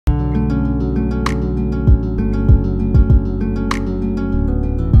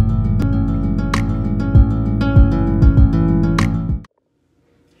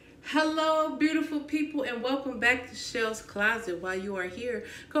and welcome back to Chelle's Closet. While you are here,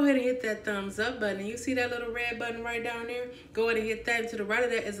 go ahead and hit that thumbs up button. You see that little red button right down there? Go ahead and hit that. And to the right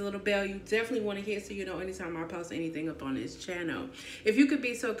of that is a little bell you definitely want to hit so you know anytime I post anything up on this channel. If you could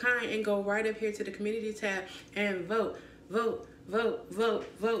be so kind and go right up here to the community tab and vote.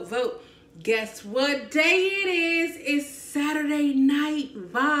 Guess what day it is? It's Saturday Night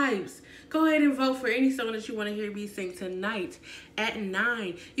Vibes. Go ahead and vote for any song that you want to hear me sing tonight at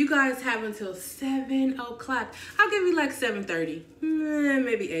 9. You guys have until 7 o'clock. I'll give you like 7:30,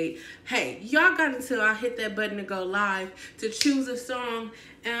 maybe 8. Hey, y'all got until I hit that button to go live to choose a song,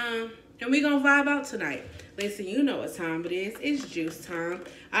 and we gonna vibe out tonight. Listen, you know what time it is. It's juice time.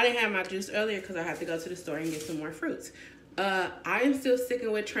 I didn't have my juice earlier because I had to go to the store and get some more fruits. I am still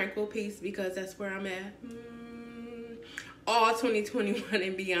sticking with Tranquil Peace because that's where I'm at. All 2021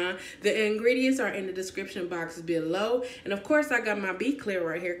 and beyond. The ingredients are in the description box below. And of course, I got my Be Clear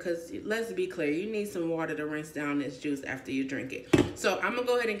right here because let's be clear, you need some water to rinse down this juice after you drink it. So I'm going to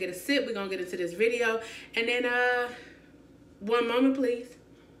go ahead and get a sip. We're going to get into this video. And then, one moment, please.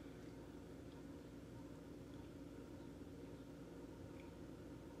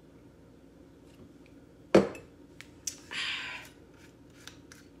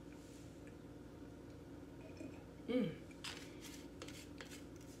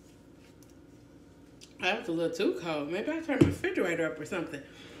 That was a little too cold. Maybe I turned my refrigerator up or something.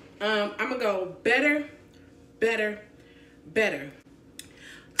 I'm gonna go better.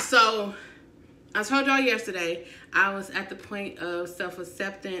 So I told y'all yesterday I was at the point of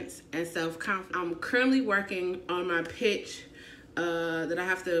self-acceptance and self-confidence. I'm currently working on my pitch that I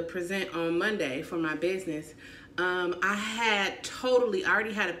have to present on Monday for my business. I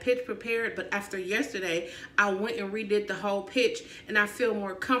already had a pitch prepared, but after yesterday, I went and redid the whole pitch, and I feel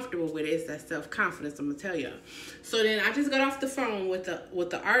more comfortable with it. It's that self-confidence, I'm gonna tell you. So then I just got off the phone with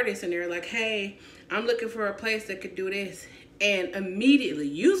the artist, and they're like, hey, I'm looking for a place that could do this. And immediately,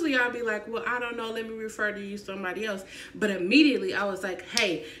 usually I'll be like, well, I don't know, let me refer to you somebody else. But immediately I was like,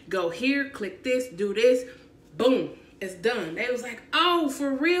 hey, go here, click this, do this, boom. It's done. They was like, oh,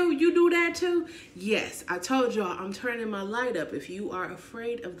 for real? You do that too? Yes, I told y'all I'm turning my light up. If you are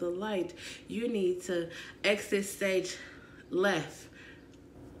afraid of the light, you need to exit stage left.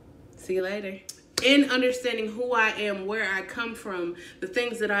 See you later. In understanding who I am, where I come from, the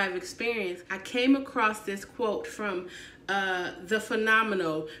things that I've experienced, I came across this quote from the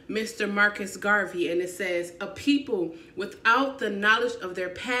phenomenal Mr. Marcus Garvey, and it says, a people without the knowledge of their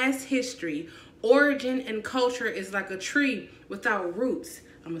past history, origin, and culture is like a tree without roots.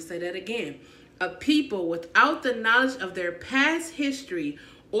 I'm going to say that again. A people without the knowledge of their past history,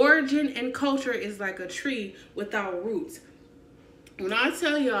 origin, and culture is like a tree without roots. When I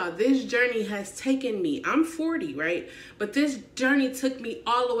tell y'all this journey has taken me, I'm 40, right? But this journey took me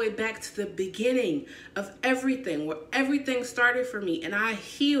all the way back to the beginning of everything, where everything started for me. And I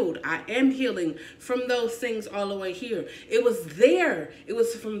am healing from those things all the way here. It was there. It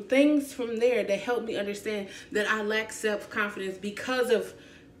was from things from there that helped me understand that I lack self-confidence because of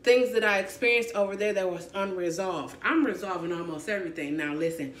things that I experienced over there that was unresolved. I'm resolving almost everything. Now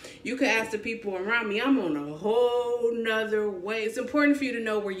listen, you can ask the people around me, I'm on a whole nother way. It's important for you to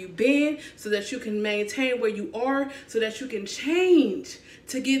know where you've been so that you can maintain where you are, so that you can change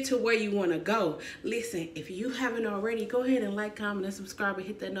to get to where you want to go. Listen, if you haven't already, go ahead and like, comment, and subscribe, and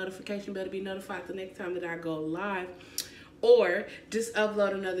hit that notification bell to be notified the next time that I go live or just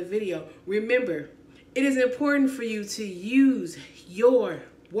upload another video. Remember, it is important for you to use your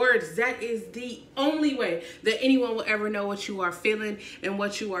words. That is the only way that anyone will ever know what you are feeling and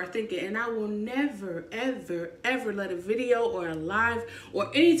what you are thinking. And I will never, ever let a video or a live or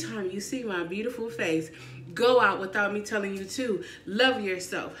anytime you see my beautiful face go out without me telling you to love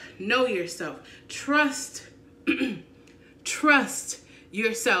yourself, know yourself, trust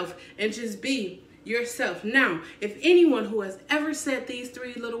yourself, and just be yourself. Now, if anyone who has ever said these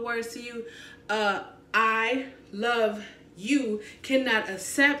 3 little words to you, I love you, cannot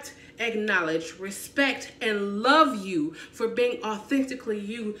accept, acknowledge, respect, and love you for being authentically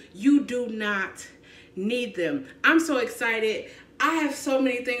you, you do not need them. I'm so excited. I have so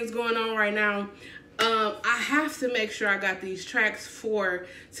many things going on right now. I have to make sure I got these tracks for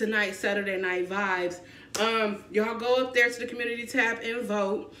tonight's Saturday Night Vibes. Y'all go up there to the community tab and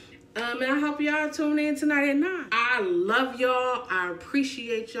vote. And I hope y'all tune in tonight at 9. I love y'all. I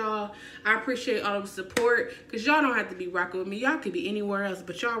appreciate y'all. I appreciate all of the support. Because y'all don't have to be rocking with me. Y'all could be anywhere else.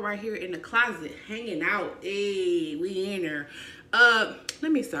 But y'all right here in the closet hanging out. Hey, we in there.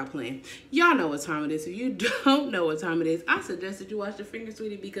 Let me stop playing. Y'all know what time it is. If you don't know what time it is, I suggest that you watch the Finger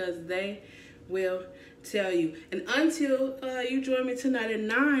Sweetie because they will tell you. And until you join me tonight at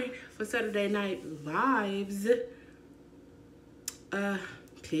 9 for Saturday Night Vibes,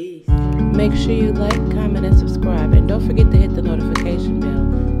 peace. Make sure you like, comment, and subscribe. And don't forget to hit the notification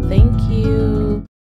bell. Thank you.